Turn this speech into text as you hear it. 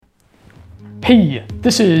Hey,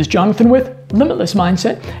 this is Jonathan with Limitless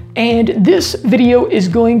Mindset, and this video is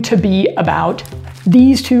going to be about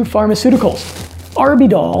these two pharmaceuticals,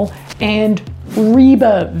 Arbidol and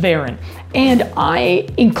Ribavirin. And I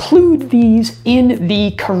include these in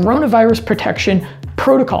the coronavirus protection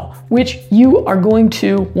protocol, which you are going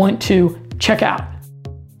to want to check out.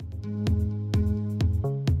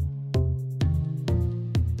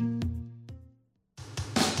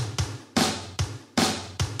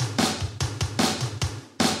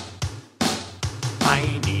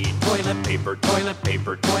 I need toilet paper, toilet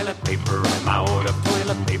paper, toilet paper. I'm out of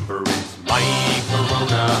toilet paper. It's my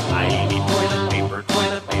corona. I need toilet paper,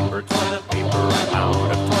 toilet paper, toilet paper. I'm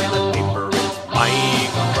out of toilet paper. It's my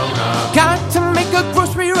corona. Got to make a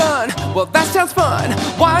grocery run. Well, that sounds fun.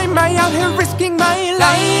 Why am I out here risking my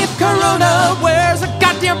life? Corona, where's a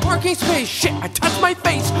goddamn parking space? Shit, I touched my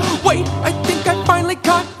face. Wait, I think I finally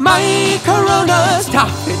caught my corona. Stop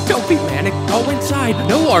it, don't be manic. Go inside.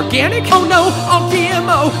 No organic? Oh no, all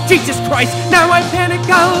GMO. Jesus Christ, now I panic.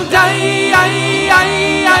 I'll die.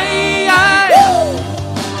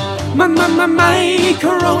 My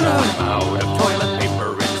corona. I'm out of toilet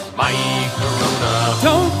paper. It's my corona.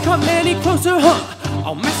 Don't come any closer, huh?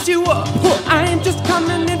 I'll mess you up. I'm just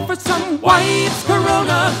coming in for some wipes.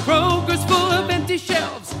 Corona. Kroger's full of empty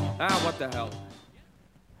shelves. Ah, what the hell?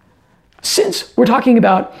 Since we're talking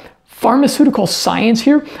about pharmaceutical science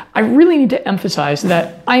here, I really need to emphasize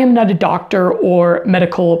that I am not a doctor or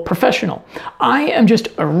medical professional. I am just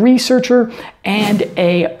a researcher and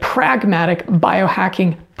a pragmatic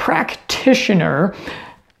biohacking practitioner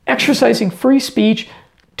exercising free speech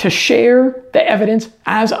to share the evidence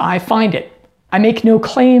as I find it. I make no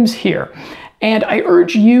claims here, and I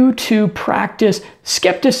urge you to practice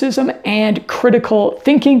skepticism and critical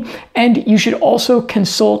thinking, and you should also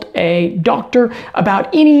consult a doctor about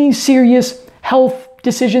any serious health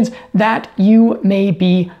decisions that you may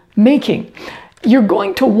be making. You're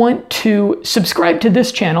going to want to subscribe to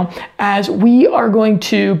this channel as we are going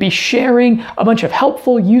to be sharing a bunch of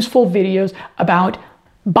helpful, useful videos about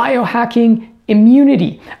biohacking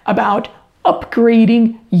immunity, about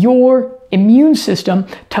upgrading your immune system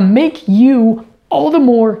to make you all the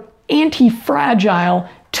more anti-fragile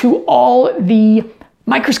to all the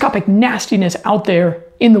microscopic nastiness out there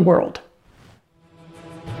in the world.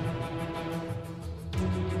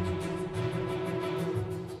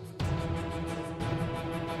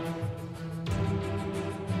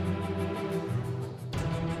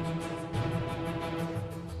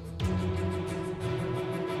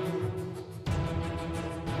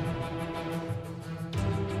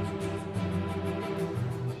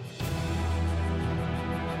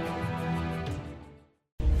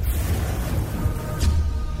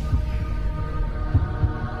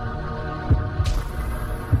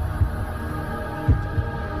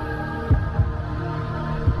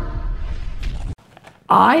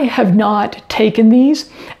 I have not taken these,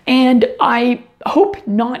 and I hope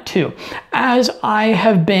not to, as I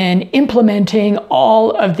have been implementing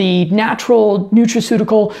all of the natural,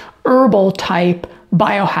 nutraceutical, herbal type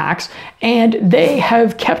biohacks, and they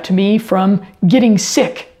have kept me from getting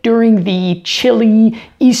sick during the chilly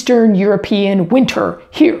Eastern European winter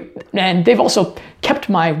here. And they've also kept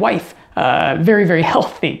my wife very, very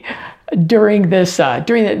healthy during this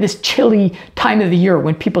chilly time of the year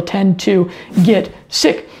when people tend to get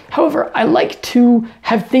sick. However, I like to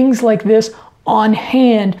have things like this on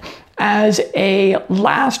hand as a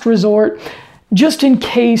last resort, just in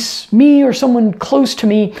case me or someone close to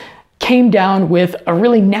me came down with a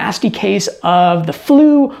really nasty case of the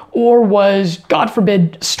flu or was, God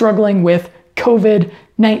forbid, struggling with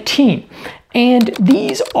COVID-19. And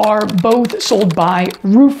these are both sold by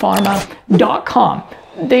RuPharma.com.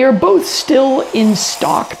 They are both still in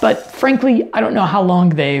stock, but frankly, I don't know how long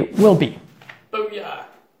they will be. Oh yeah,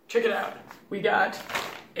 check it out. We got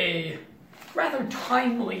a rather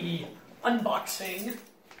timely unboxing.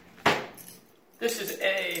 This is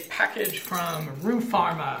a package from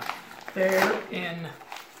RuPharma. They're in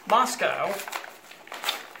Moscow,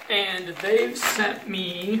 and they've sent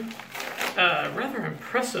me a rather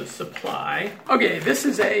impressive supply. Okay, this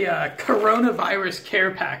is a coronavirus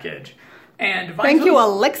care package. And Thank you,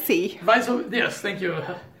 Alexei. Yes, thank you.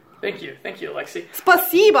 Thank you, Alexei.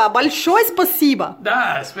 Спасибо, большое спасибо.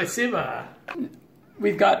 Да, спасибо.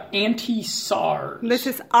 We've got anti-SARS. This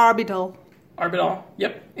is Arbidol. Arbidol,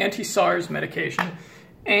 yep, anti-SARS medication.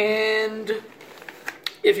 And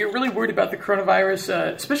if you're really worried about the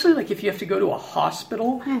coronavirus, especially like if you have to go to a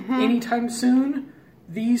hospital anytime soon,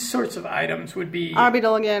 these sorts of items would be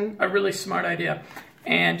Arbidol again. a really smart idea.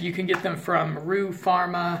 and you can get them from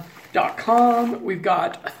RuPharma.com. We've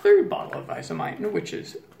got a third bottle of Isomyton, which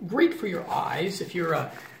is great for your eyes. If your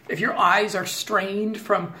eyes are strained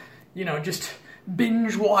from, just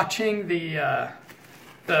binge watching the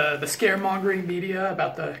scaremongering media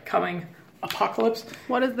about the coming apocalypse.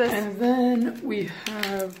 What is this? And then we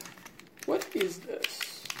have, what is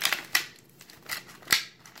this?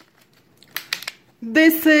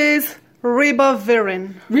 This is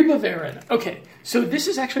Ribavirin. Ribavirin. Okay, so this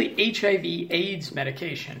is actually HIV/AIDS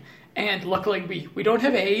medication, and luckily we don't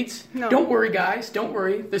have AIDS. No. Don't worry, guys. Don't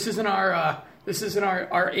worry. This isn't our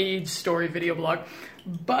AIDS story video blog,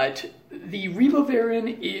 but the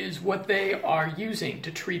Ribavirin is what they are using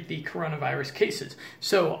to treat the coronavirus cases.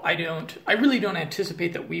 So I really don't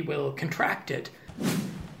anticipate that we will contract it.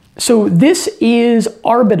 So this is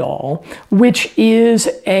Arbidol, which is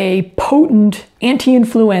a potent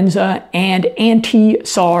anti-influenza and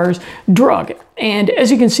anti-SARS drug. And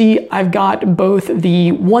as you can see, I've got both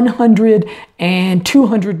the 100 and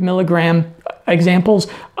 200 milligram examples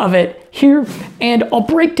of it here, and I'll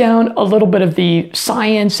break down a little bit of the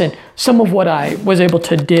science and some of what I was able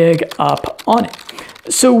to dig up on it.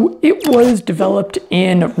 So it was developed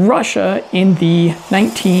in Russia in the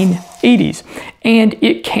 1980s, and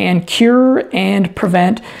it can cure and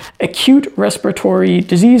prevent acute respiratory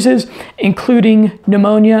diseases, including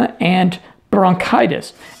pneumonia and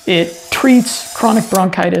bronchitis. It treats chronic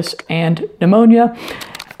bronchitis and pneumonia.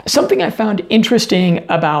 Something I found interesting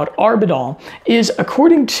about Arbidol is,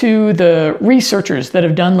 according to the researchers that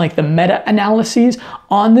have done like the meta-analyses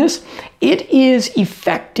on this, it is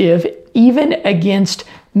effective even against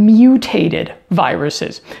mutated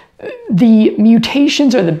viruses. The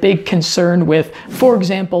mutations are the big concern with, for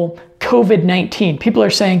example, COVID-19. People are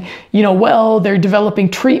saying, well, they're developing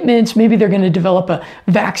treatments, maybe they're going to develop a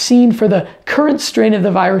vaccine for the current strain of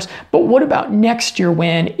the virus, but what about next year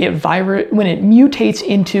when it mutates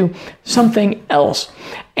into something else?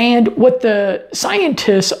 And what the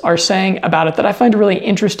scientists are saying about it that I find really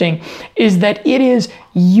interesting is that it is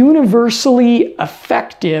universally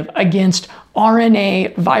effective against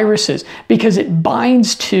RNA viruses because it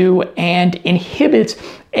binds to and inhibits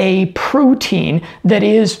a protein that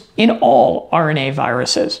is in all RNA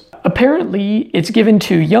viruses. Apparently, it's given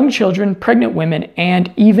to young children, pregnant women,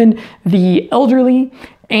 and even the elderly,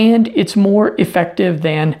 and it's more effective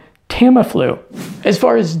than Tamiflu. As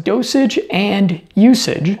far as dosage and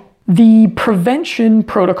usage, the prevention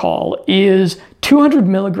protocol is 200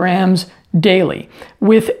 milligrams daily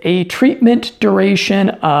with a treatment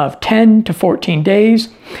duration of 10 to 14 days.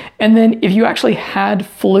 And then if you actually had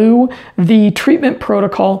flu, the treatment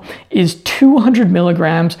protocol is 200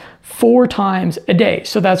 milligrams 4 times a day.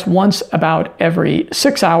 So that's once about every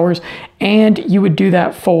 6 hours, and you would do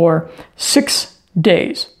that for 6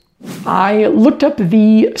 days. I looked up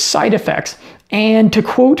the side effects, and to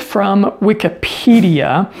quote from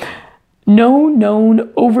Wikipedia, no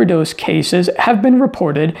known overdose cases have been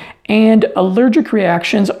reported, and allergic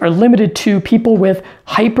reactions are limited to people with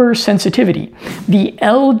hypersensitivity. The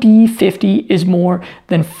LD50 is more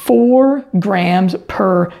than 4 grams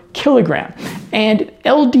per kilogram, and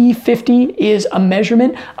LD50 is a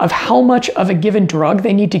measurement of how much of a given drug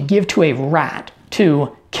they need to give to a rat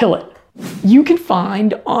to kill it. You can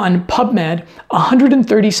find on PubMed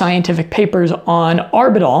 130 scientific papers on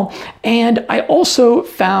Arbidol, and I also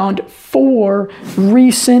found 4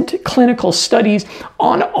 recent clinical studies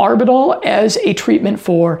on Arbidol as a treatment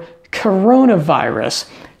for coronavirus.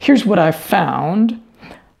 Here's what I found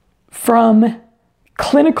from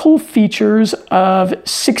clinical features of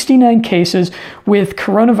 69 cases with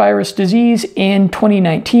coronavirus disease in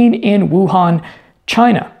 2019 in Wuhan,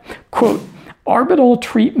 China. Quote, Arbidol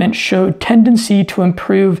treatment showed tendency to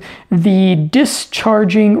improve the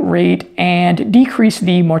discharging rate and decrease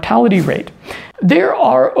the mortality rate. There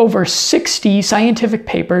are over 60 scientific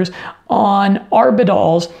papers on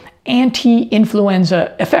Arbidol's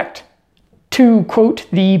anti-influenza effect. To quote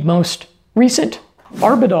the most recent,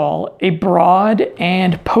 Arbidol, a broad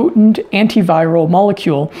and potent antiviral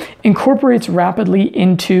molecule, incorporates rapidly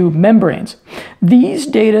into membranes. These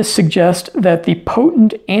data suggest that the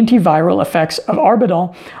potent antiviral effects of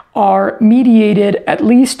Arbidol are mediated, at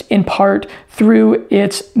least in part, through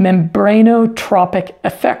its membranotropic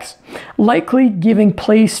effects, likely giving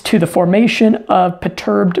place to the formation of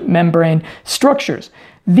perturbed membrane structures.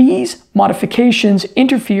 These modifications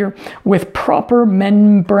interfere with proper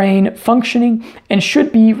membrane functioning and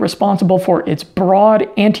should be responsible for its broad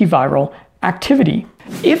antiviral activity.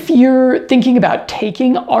 If you're thinking about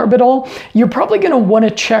taking Arbidol, you're probably going to want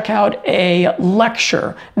to check out a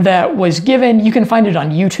lecture that was given. You can find it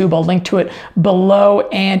on YouTube. I'll link to it below.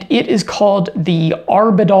 And it is called The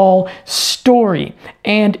Arbidol Story.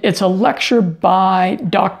 And it's a lecture by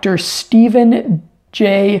Dr. Stephen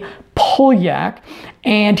J. Polyak,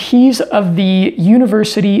 and he's of the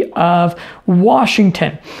University of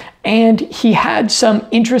Washington. And he had some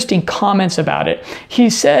interesting comments about it. He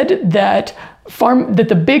said that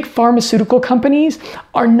the big pharmaceutical companies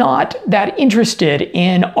are not that interested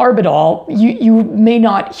in Arbidol. You may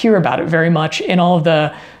not hear about it very much in all of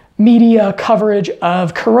the media coverage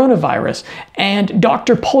of coronavirus. And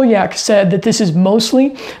Dr. Polyak said that this is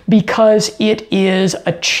mostly because it is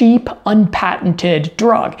a cheap, unpatented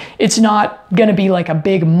drug. It's not going to be like a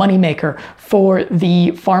big moneymaker for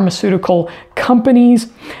the pharmaceutical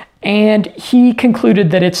companies. And he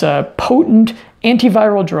concluded that it's a potent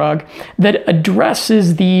antiviral drug that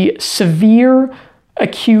addresses the severe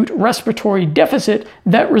acute respiratory deficit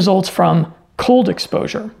that results from cold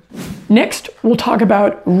exposure. Next, we'll talk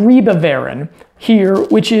about ribavirin here,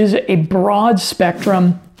 which is a broad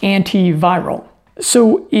spectrum antiviral.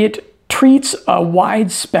 So it treats a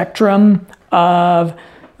wide spectrum of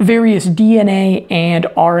various DNA and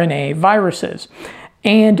RNA viruses.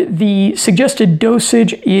 And the suggested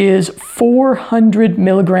dosage is 400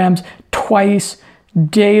 milligrams twice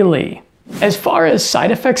daily. As far as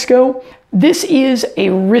side effects go, this is a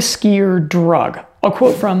riskier drug. I'll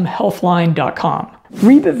quote from healthline.com.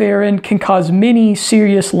 Ribavirin can cause many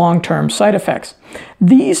serious long-term side effects.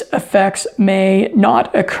 These effects may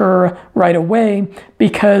not occur right away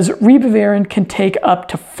because ribavirin can take up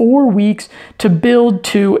to 4 weeks to build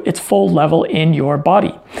to its full level in your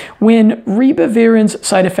body. When ribavirin's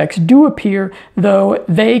side effects do appear, though,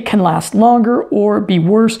 they can last longer or be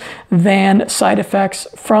worse than side effects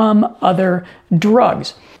from other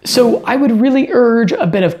drugs. So I would really urge a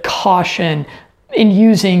bit of caution in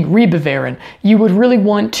using ribavirin. You would really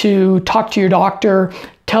want to talk to your doctor,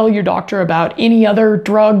 tell your doctor about any other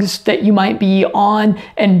drugs that you might be on,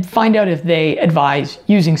 and find out if they advise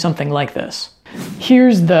using something like this.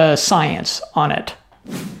 Here's the science on it.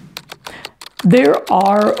 There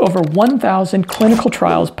are over 1,000 clinical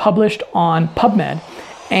trials published on PubMed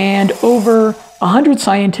and over 100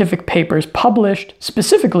 scientific papers published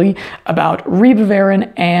specifically about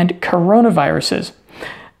ribavirin and coronaviruses.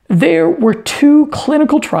 There were 2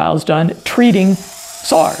 clinical trials done treating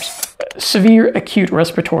SARS, severe acute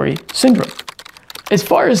respiratory syndrome. As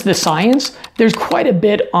far as the science, there's quite a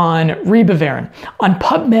bit on ribavirin. On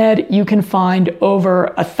PubMed, you can find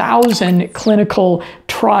over 1,000 clinical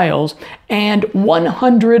trials and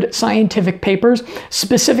 100 scientific papers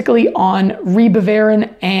specifically on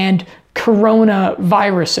ribavirin and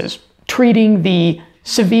coronaviruses, treating the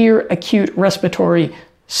severe acute respiratory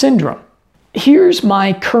syndrome. Here's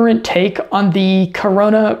my current take on the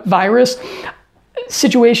coronavirus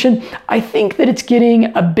situation. I think that it's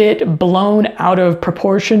getting a bit blown out of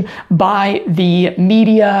proportion by the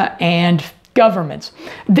media and governments.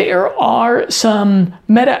 There are some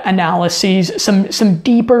meta-analyses, some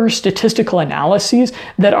deeper statistical analyses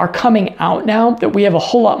that are coming out now that we have a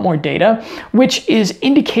whole lot more data, which is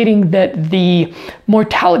indicating that the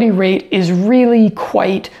mortality rate is really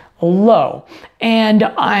quite low. And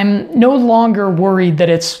I'm no longer worried that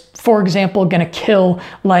it's, for example, going to kill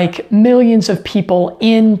like millions of people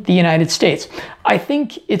in the United States. I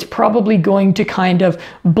think it's probably going to kind of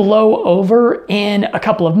blow over in a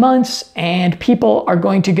couple of months and people are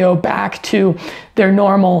going to go back to their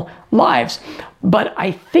normal lives. But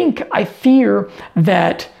I fear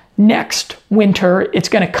that next winter it's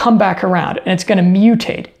going to come back around and it's going to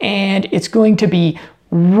mutate and it's going to be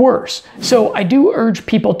worse. So I do urge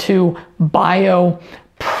people to bio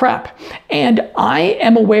prep. And I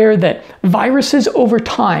am aware that viruses over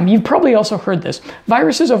time, you've probably also heard this,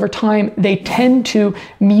 viruses over time, they tend to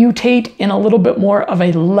mutate in a little bit more of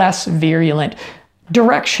a less virulent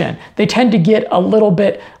direction. They tend to get a little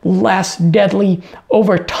bit less deadly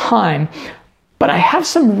over time. But I have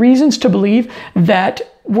some reasons to believe that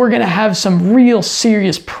we're going to have some real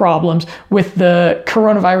serious problems with the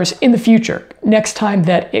coronavirus in the future, next time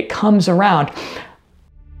that it comes around.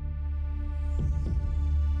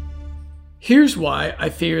 Here's why I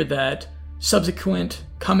fear that subsequent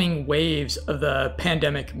coming waves of the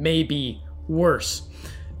pandemic may be worse.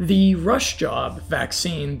 The rush job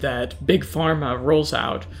vaccine that Big Pharma rolls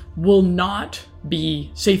out will not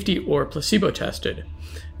be safety or placebo tested.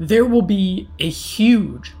 There will be a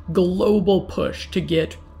huge global push to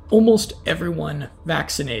get almost everyone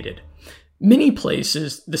vaccinated. Many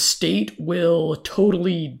places, the state will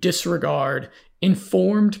totally disregard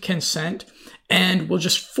informed consent and will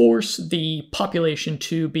just force the population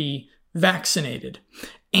to be vaccinated.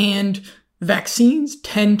 And vaccines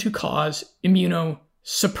tend to cause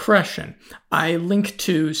immunosuppression. I link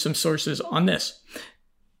to some sources on this.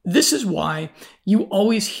 This is why you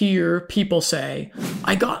always hear people say,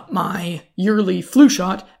 I got my yearly flu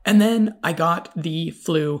shot and then I got the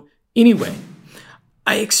flu anyway.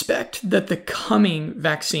 I expect that the coming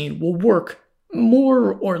vaccine will work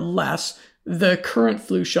more or less. The current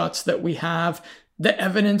flu shots that we have, the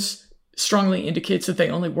evidence strongly indicates that they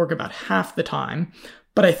only work about half the time,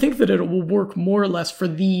 but I think that it will work more or less for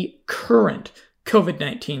the current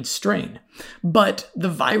COVID-19 strain. But the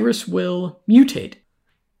virus will mutate,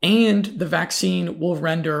 and the vaccine will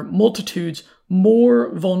render multitudes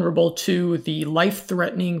more vulnerable to the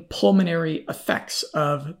life-threatening pulmonary effects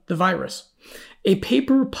of the virus. A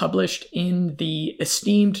paper published in the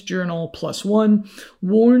esteemed journal PLOS ONE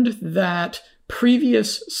warned that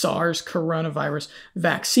previous SARS coronavirus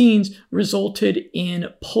vaccines resulted in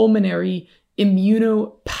pulmonary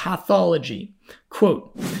immunopathology.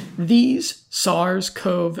 Quote, these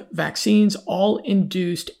SARS-CoV vaccines all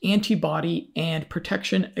induced antibody and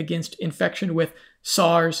protection against infection with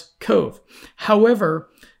SARS-CoV. However,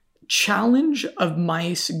 challenge of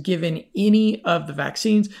mice given any of the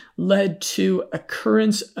vaccines led to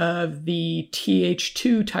occurrence of the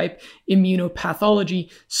Th2 type immunopathology,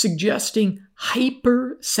 suggesting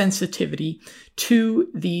hypersensitivity to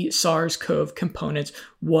the SARS-CoV components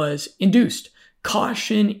was induced.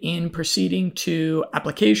 Caution in proceeding to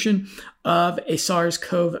application of a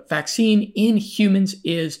SARS-CoV vaccine in humans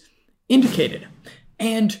is indicated.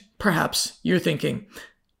 And perhaps you're thinking,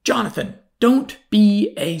 Jonathan, don't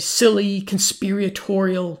be a silly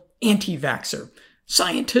conspiratorial anti-vaxxer.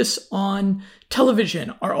 Scientists on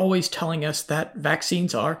television are always telling us that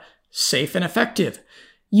vaccines are safe and effective.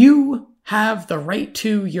 You have the right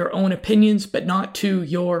to your own opinions, but not to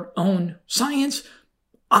your own science.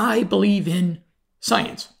 I believe in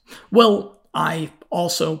science. Well, I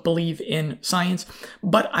also believe in science,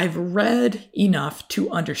 but I've read enough to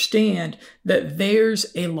understand that there's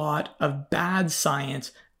a lot of bad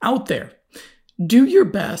science out there. Do your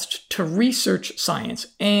best to research science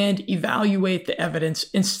and evaluate the evidence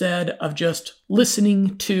instead of just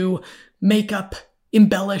listening to make-up,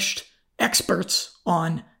 embellished experts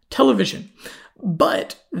on television.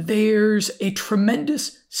 But there's a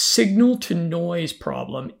tremendous signal-to-noise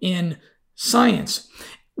problem in science.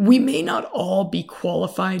 We may not all be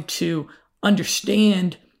qualified to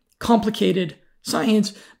understand complicated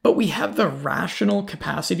science, but we have the rational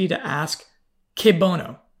capacity to ask, que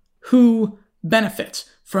bono? Who benefits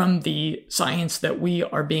from the science that we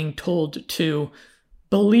are being told to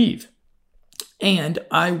believe? And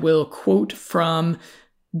I will quote from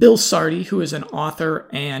Bill Sardi, who is an author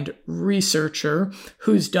and researcher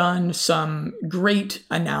who's done some great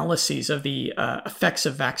analyses of the effects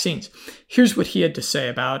of vaccines. Here's what he had to say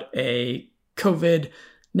about a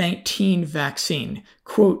COVID-19 vaccine.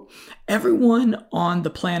 Quote, everyone on the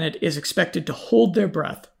planet is expected to hold their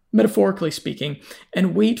breath, metaphorically speaking,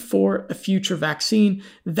 and wait for a future vaccine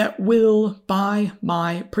that will, by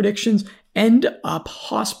my predictions, end up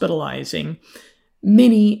hospitalizing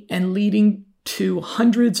many and leading to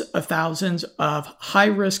hundreds of thousands of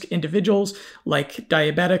high-risk individuals like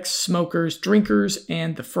diabetics, smokers, drinkers,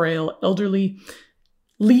 and the frail elderly,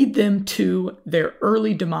 lead them to their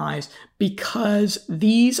early demise because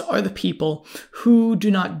these are the people who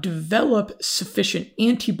do not develop sufficient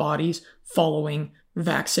antibodies following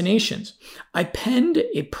vaccinations. I penned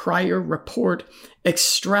a prior report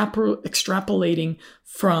extrapolating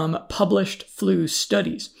from published flu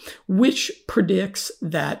studies, which predicts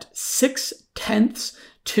that 0.6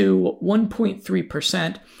 to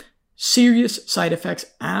 1.3% serious side effects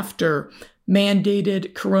after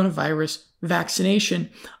mandated coronavirus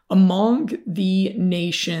vaccination among the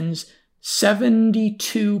nation's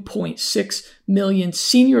 72.6 million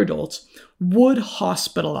senior adults would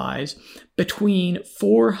hospitalize between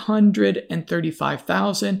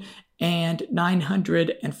 435,000 and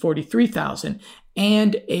 943,000,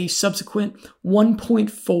 and a subsequent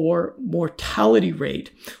 1.4 mortality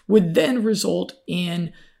rate would then result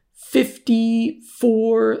in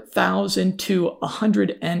 54,000 to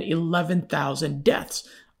 111,000 deaths,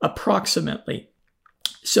 approximately.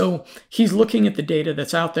 So he's looking at the data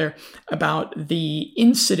that's out there about the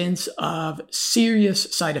incidence of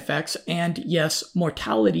serious side effects and, yes,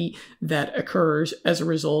 mortality that occurs as a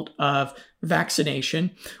result of vaccination.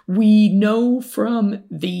 We know from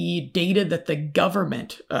the data that the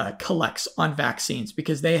government collects on vaccines,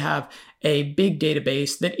 because they have a big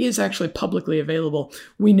database that is actually publicly available.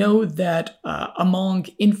 We know that among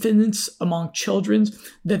infants, among children,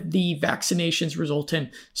 that the vaccinations result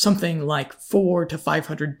in something like 400 to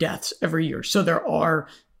 500 deaths every year. So there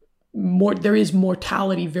is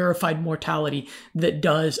mortality, verified mortality, that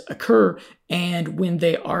does occur. And when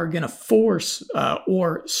they are going to force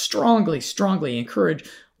or strongly encourage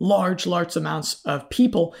large amounts of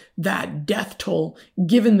people, that death toll,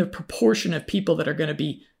 given the proportion of people that are going to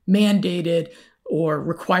be mandated or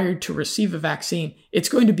required to receive a vaccine, it's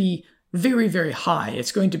going to be very, very high.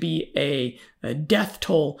 It's going to be a death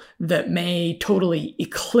toll that may totally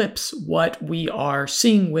eclipse what we are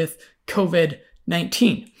seeing with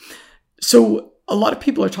COVID-19. So a lot of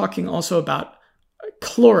people are talking also about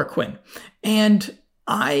chloroquine, and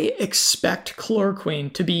I expect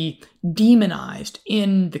chloroquine to be demonized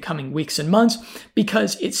in the coming weeks and months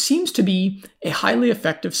because it seems to be a highly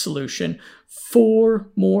effective solution for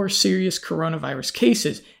more serious coronavirus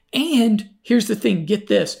cases. And here's the thing, get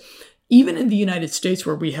this, even in the United States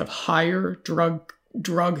where we have higher drug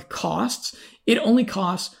costs, it only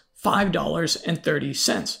costs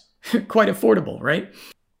 $5.30. Quite affordable, right?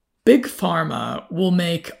 Big Pharma will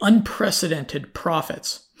make unprecedented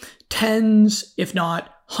profits, tens, if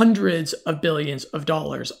not hundreds of billions of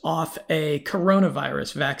dollars off a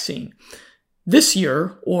coronavirus vaccine this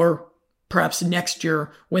year, or perhaps next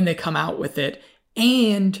year when they come out with it,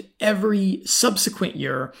 and every subsequent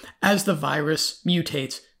year as the virus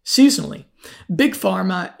mutates seasonally. Big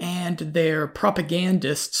Pharma and their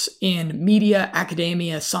propagandists in media,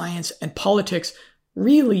 academia, science, and politics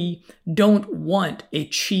really don't want a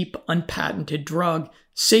cheap, unpatented drug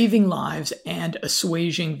saving lives and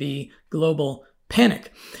assuaging the global panic.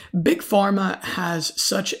 Big Pharma has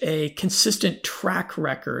such a consistent track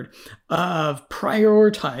record of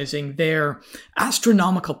prioritizing their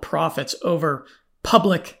astronomical profits over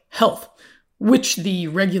public health, which the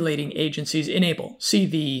regulating agencies enable. See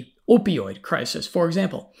the opioid crisis, for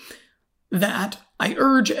example. That I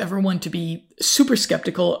urge everyone to be super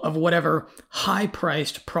skeptical of whatever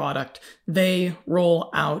high-priced product they roll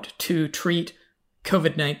out to treat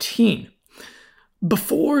COVID-19.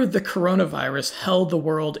 Before the coronavirus held the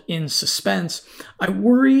world in suspense, I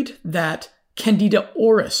worried that Candida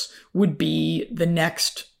auris would be the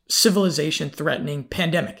next civilization-threatening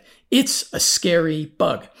pandemic. It's a scary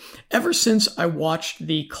bug. Ever since I watched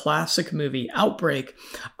the classic movie Outbreak,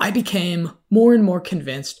 I became more and more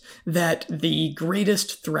convinced that the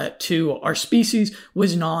greatest threat to our species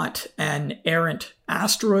was not an errant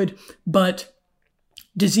asteroid, but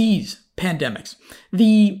disease pandemics.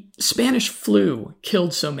 The Spanish flu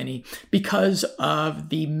killed so many because of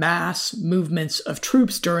the mass movements of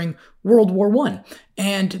troops during World War I.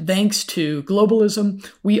 And thanks to globalism,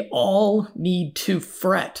 we all need to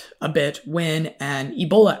fret a bit when an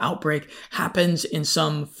Ebola outbreak happens in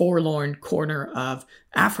some forlorn corner of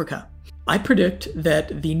Africa. I predict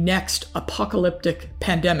that the next apocalyptic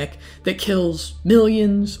pandemic that kills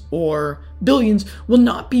millions or billions will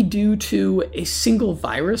not be due to a single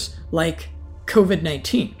virus like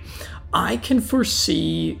COVID-19. I can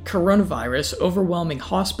foresee coronavirus overwhelming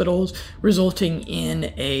hospitals, resulting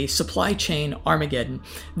in a supply chain Armageddon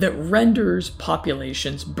that renders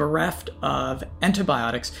populations bereft of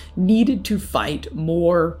antibiotics needed to fight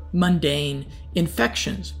more mundane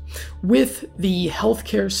infections. With the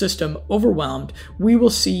healthcare system overwhelmed, we will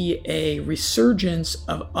see a resurgence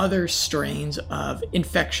of other strains of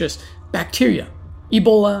infectious bacteria,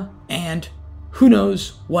 Ebola, and who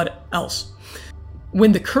knows what else.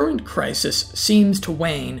 When the current crisis seems to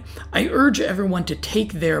wane, I urge everyone to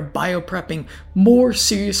take their bioprepping more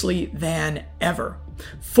seriously than ever.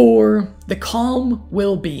 For the calm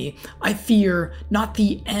will be, I fear, not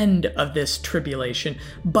the end of this tribulation,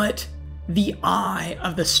 but the eye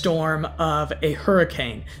of the storm of a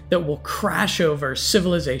hurricane that will crash over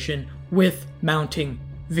civilization with mounting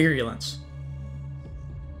virulence.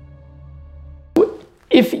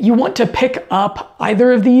 If you want to pick up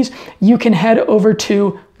either of these, you can head over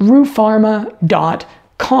to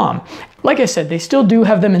rupharma.com. Like I said, they still do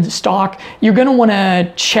have them in stock. You're going to want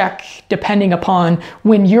to check depending upon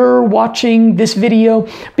when you're watching this video,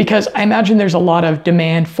 because I imagine there's a lot of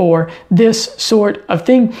demand for this sort of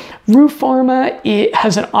thing. Rupharma, it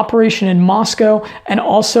has an operation in Moscow and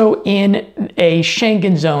also in a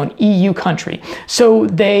Schengen zone, EU country. So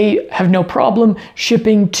they have no problem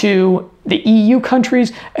shipping to the EU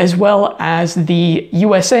countries as well as the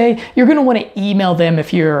USA. You're going to want to email them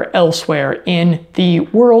if you're elsewhere in the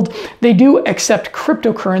world. They do accept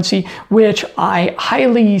cryptocurrency, which I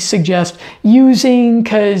highly suggest using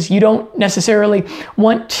because you don't necessarily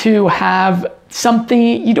want to have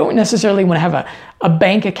something, you don't necessarily want to have a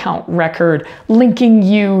bank account record linking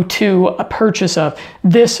you to a purchase of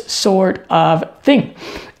this sort of thing.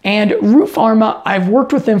 And Root Pharma, I've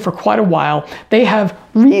worked with them for quite a while. They have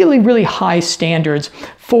really, really high standards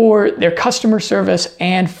for their customer service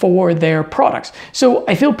and for their products. So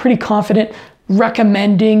I feel pretty confident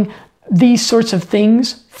recommending these sorts of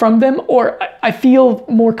things from them, or I feel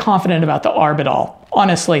more confident about the Arbidol.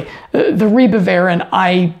 Honestly, the Ribavirin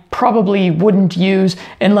I probably wouldn't use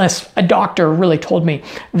unless a doctor really told me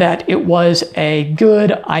that it was a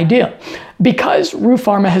good idea. Because Root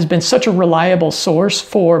Pharma has been such a reliable source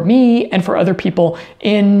for me and for other people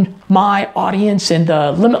in my audience, in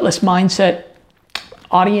the Limitless Mindset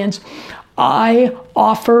audience, I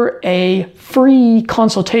offer a free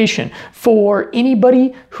consultation for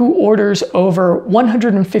anybody who orders over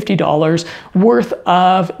 $150 worth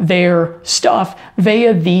of their stuff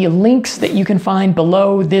via the links that you can find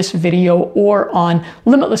below this video or on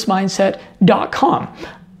limitlessmindset.com.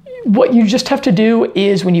 What you just have to do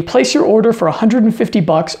is when you place your order for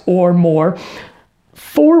 $150 or more,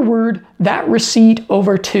 forward that receipt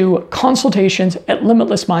over to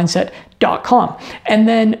consultations@limitlessmindset.com. And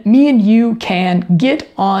then me and you can get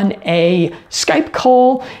on a Skype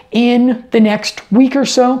call in the next week or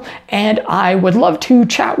so. And I would love to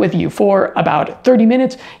chat with you for about 30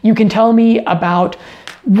 minutes. You can tell me about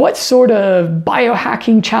what sort of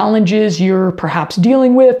biohacking challenges you're perhaps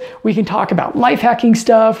dealing with. We can talk about life hacking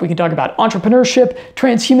stuff. We can talk about entrepreneurship,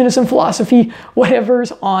 transhumanism philosophy,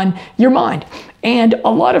 whatever's on your mind. And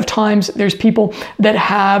a lot of times there's people that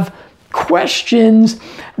have questions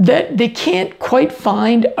that they can't quite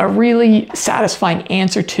find a really satisfying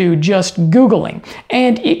answer to just Googling.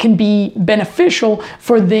 And it can be beneficial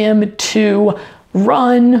for them to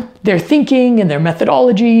run their thinking and their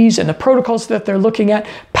methodologies and the protocols that they're looking at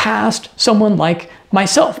past someone like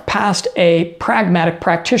myself, past a pragmatic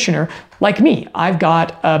practitioner like me. I've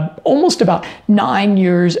got almost about 9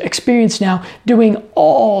 years experience now doing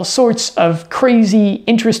all sorts of crazy,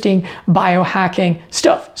 interesting biohacking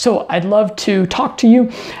stuff. So I'd love to talk to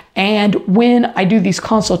you. And when I do these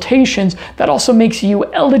consultations, that also makes you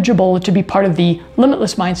eligible to be part of the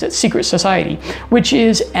Limitless Mindset Secret Society, which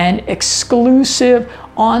is an exclusive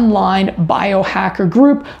online biohacker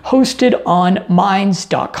group hosted on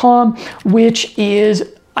minds.com, which is,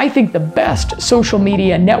 I think, the best social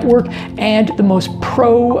media network and the most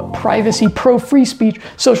pro-privacy, pro-free speech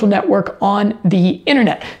social network on the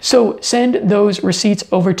internet. So send those receipts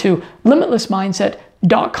over to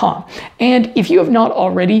limitlessmindset.com. And if you have not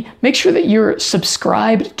already, make sure that you're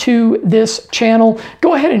subscribed to this channel.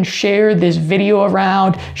 Go ahead and share this video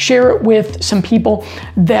around, share it with some people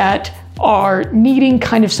that are needing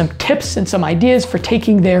kind of some tips and some ideas for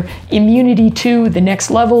taking their immunity to the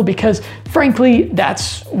next level, because frankly,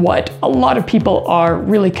 that's what a lot of people are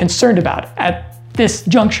really concerned about at this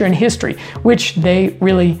juncture in history, which they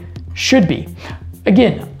really should be.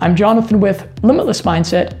 Again, I'm Jonathan with Limitless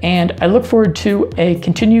Mindset, and I look forward to a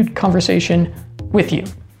continued conversation with you.